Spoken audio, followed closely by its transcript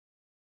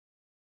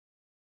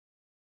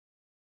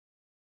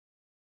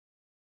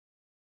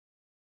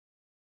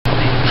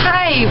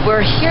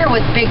we're here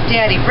with Big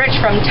Daddy Rich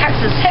from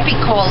Texas Hippie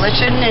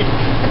Coalition at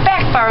the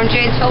back bar in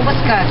Janesville,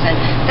 Wisconsin,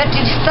 that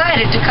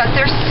decided to cut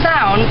their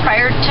sound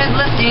prior to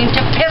listening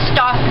to Pissed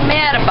Off and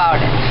Mad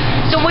About It.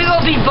 So we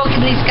will be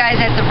booking these guys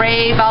at the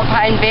Rave,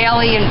 Alpine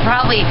Valley, and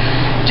probably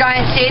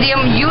Giant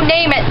Stadium. You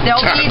name it,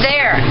 they'll be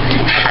there.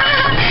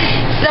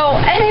 So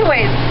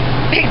anyways,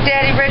 Big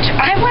Daddy Rich,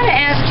 I want to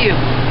ask you,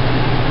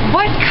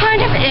 what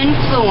kind of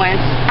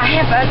influence, I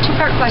have a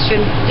two-part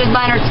question, did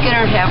Leonard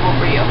Skinner have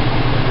over you?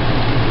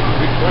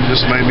 It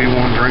just made me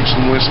want to drink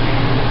some whiskey.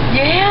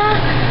 Yeah?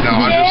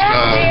 No,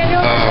 Daniel,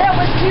 that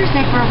was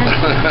Tuesday, bourbon.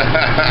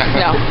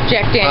 No,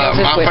 Jack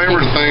Daniels is my whiskey.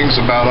 favorite things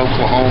about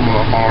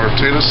Oklahoma are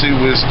Tennessee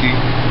whiskey,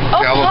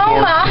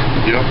 Oklahoma?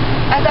 California. Yep.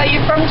 I thought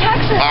you were from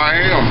Texas. I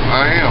am.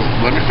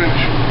 Let me finish.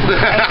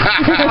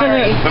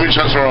 Sorry. Let me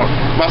start off.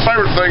 My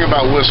favorite thing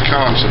about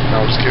Wisconsin,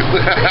 no, I'm just kidding,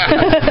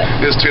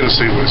 is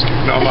Tennessee whiskey.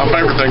 No, my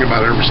favorite thing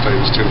about every state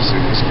is Tennessee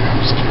whiskey.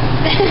 I'm just kidding.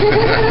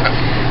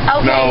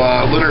 Okay. No,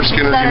 Leonard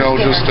Skinner,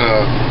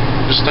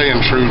 just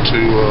staying true to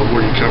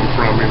where you come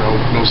from,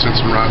 no sense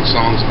in writing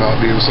songs about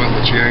being something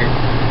that you ain't.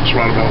 Just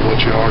write about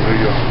what you are and who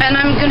you are. And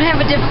I'm going to have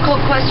a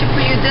difficult question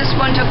for you. This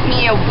one took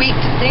me a week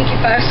to think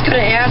if I was going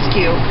to ask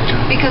you.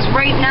 Because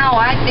right now,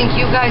 I think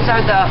you guys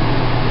are the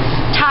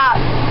top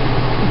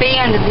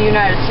band in the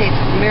United States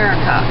of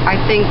America.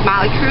 I think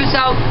Motley Crue's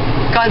out.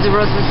 Guns N'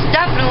 Roses is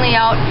definitely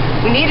out.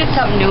 We needed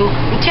something new.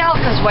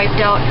 Metallica's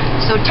wiped out.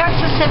 So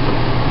Texas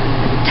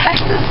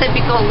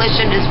Hippie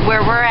Coalition is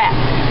where we're at.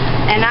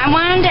 And I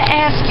wanted to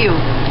ask you,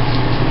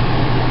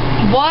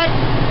 what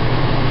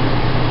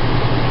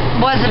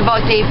was it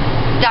about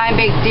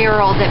Dimebag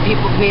Darrell that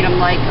people made him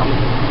like him?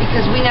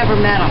 Because we never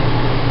met him.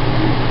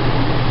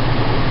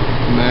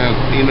 Man,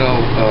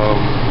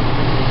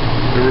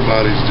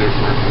 everybody's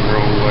different in their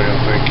own way. I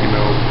think,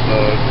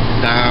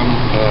 Dime,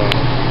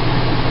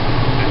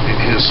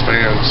 his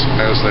fans,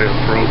 as they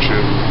approach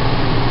him,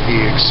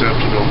 he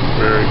accepted them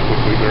very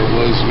quickly. There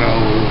was no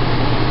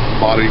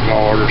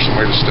bodyguard or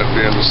somebody to step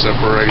in to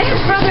separate him.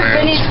 His brother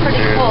Vinny's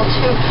pretty cool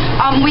too.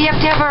 We have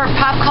to have our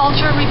pop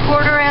culture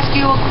reporter ask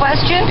you a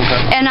question,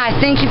 and I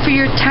thank you for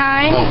your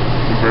time. Oh,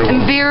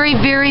 I'm very,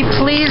 very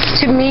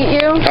pleased to meet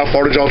you. How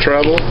far did y'all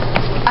travel?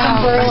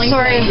 Burlington.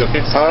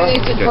 Sorry.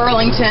 It's at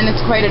Burlington.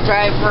 It's quite a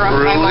drive for a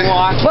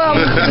Milwaukee. Well,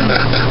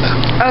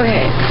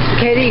 okay.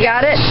 Katie, you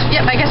got it?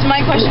 Yep, I guess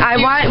my question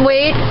I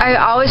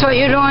always want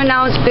you to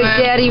announce Big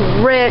Daddy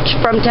Rich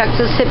from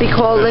Texas Hippie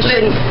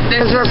Coalition,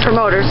 because we're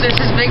promoters. This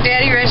is Big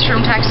Daddy Rich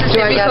from Texas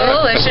Hippie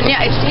Coalition.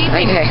 Yeah, it's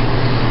taping. Okay.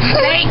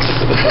 Thanks.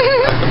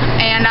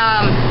 And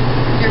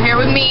you're here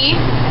with me,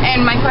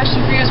 and my question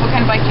for you is, what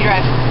kind of bike do you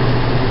drive?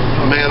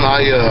 Man, I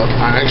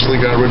actually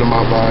got rid of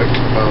my bike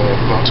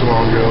not too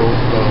long ago,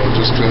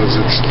 just because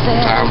it's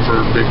time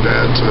for Big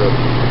Dad to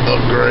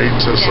upgrade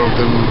to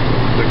something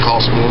that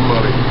costs more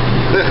money.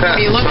 What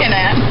are you looking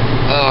at?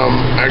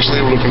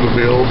 Actually, we're looking to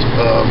build.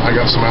 I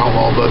got some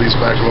outlaw buddies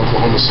back in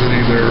Oklahoma City.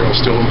 They're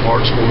stealing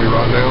parts for me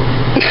right now.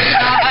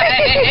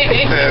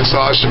 And so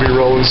I should be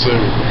rolling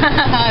soon.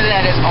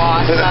 That is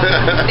awesome.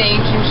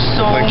 Thank you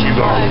so much. Thank you,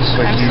 darling.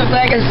 I'm so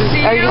glad to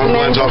see you. I'm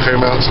glad y'all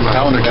came out tonight.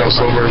 Thank y'all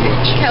so very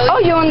much. Kelly. Oh,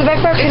 you on the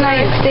back bar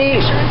tonight?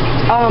 Thank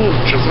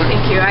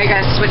you. I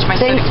gotta switch my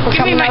Thanks for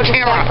Give me coming my out to the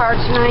camera. back bar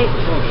tonight.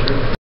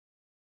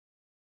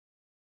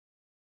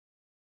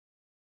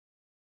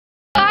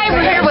 Hi,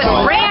 we're here with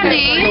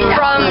Randy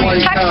from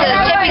Texas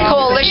Hippie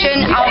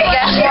Coalition.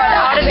 Guess what?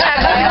 Out of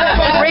Texas.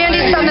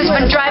 Randy's son has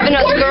been driving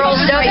us girls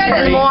nuts for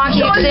the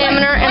Milwaukee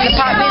Examiner and the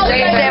Pop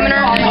Music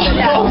Examiner.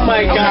 Oh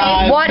my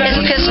God. What is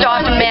Pissed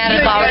Off and Mad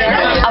About It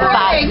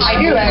about?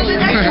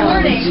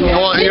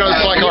 Well,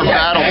 it's like our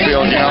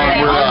battlefield,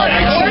 and we're,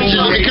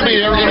 it could be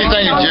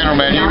anything in general,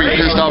 man. You can be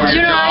pissed off at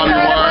your job, your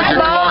work,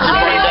 your car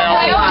can break down.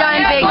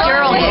 Dimebag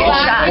Darrell getting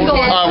shot.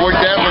 We're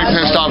definitely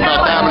pissed off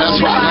about that, but that's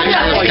what makes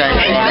this came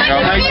from,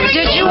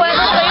 Did you ever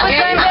play with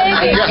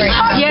Dimebag? Yes.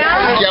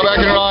 Yeah? Yeah,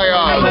 back in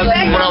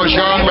when I was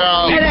young,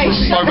 probably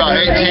about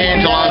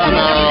 18 till I was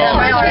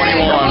about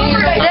 21.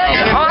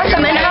 That's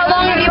awesome. And how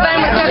long have you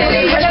been with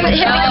the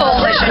Hippie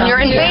Coalition?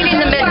 You're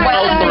invading the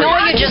Midwest. I know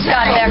you just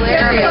got back from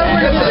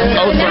Germany.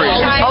 03.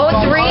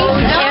 03?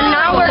 And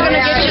now we're going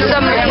to get you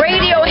some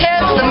radio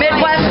hits. The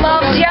Midwest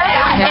loves you.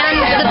 And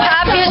the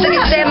Pop Music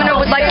Examiner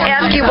would like to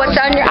ask you what's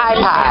on your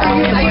iPod.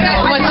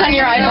 What's on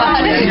your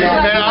iPod?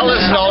 Man, I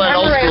listen to all that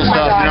old school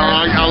stuff.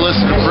 I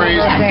listen to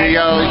Freeze and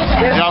Dio.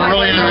 I'm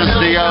really into this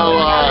Dio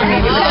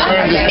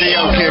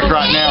kick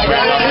right now,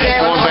 man.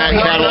 I'm going back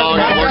catalog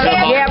and working up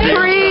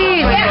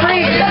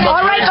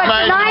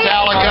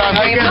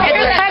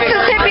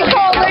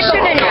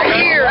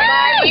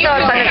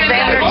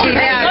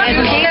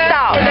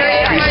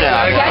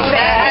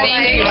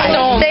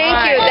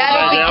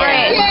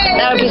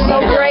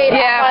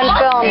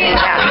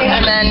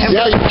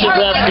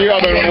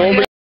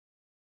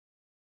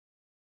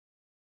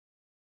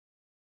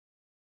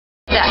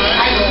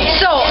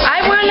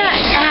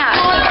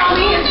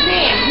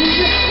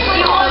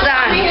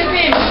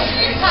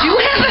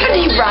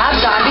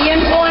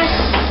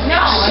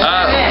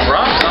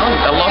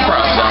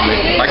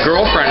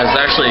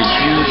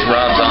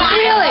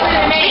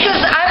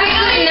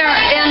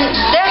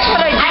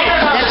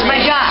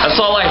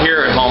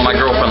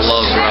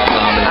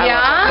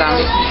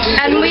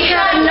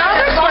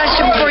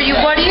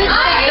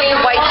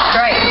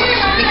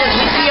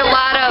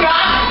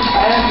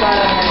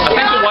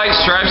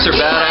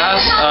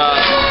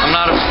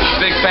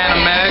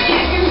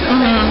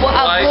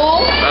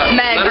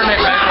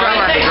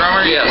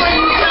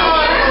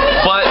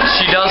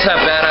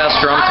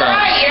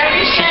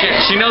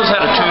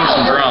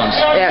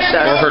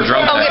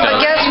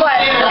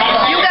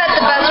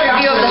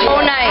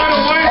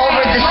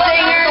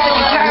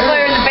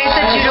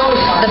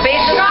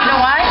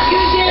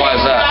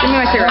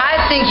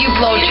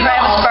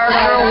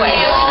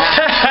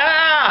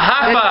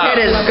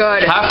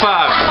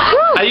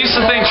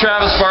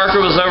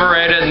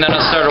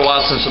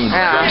some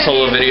drum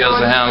solo videos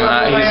of him.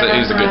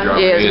 He's a good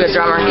drummer. He is a good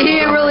drummer.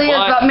 He really is,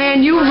 but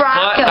man, you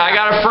rock But him. I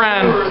got a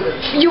friend,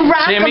 You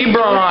rock Timmy him.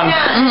 Braun.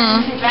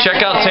 Mm-hmm.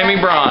 Check out Timmy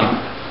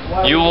Braun.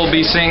 You will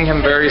be seeing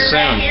him very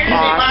soon.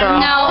 Awesome.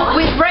 No,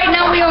 right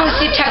now we only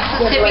see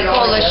Texas Hippie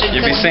Coalition.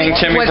 You'll be seeing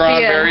Timmy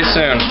Braun very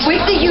soon.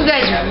 We think you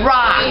guys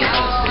rock.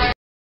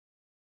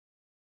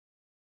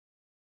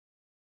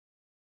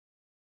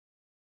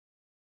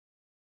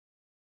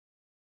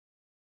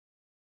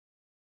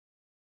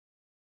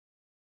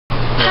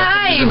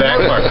 Hi,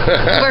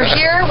 we're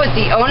here with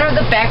the owner of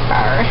the Back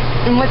Bar.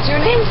 And what's your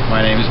name?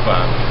 My name is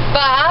Bob.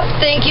 Bob,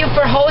 thank you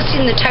for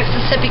hosting the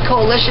Texas Hippie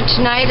Coalition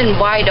tonight and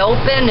Wide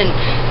Open and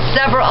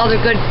several other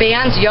good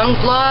bands,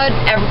 Youngblood,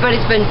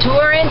 everybody's been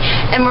touring,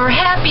 and we're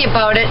happy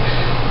about it.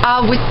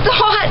 We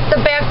thought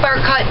the Back Bar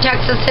cut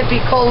Texas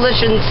Hippie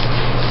Coalition's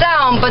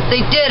sound, but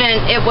they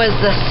didn't. It was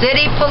the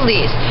city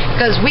police,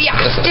 because we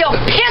are still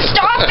pissed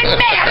off and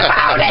mad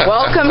about it.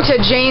 Welcome to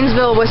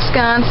Janesville,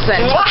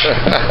 Wisconsin.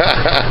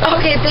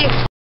 Okay,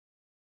 thanks.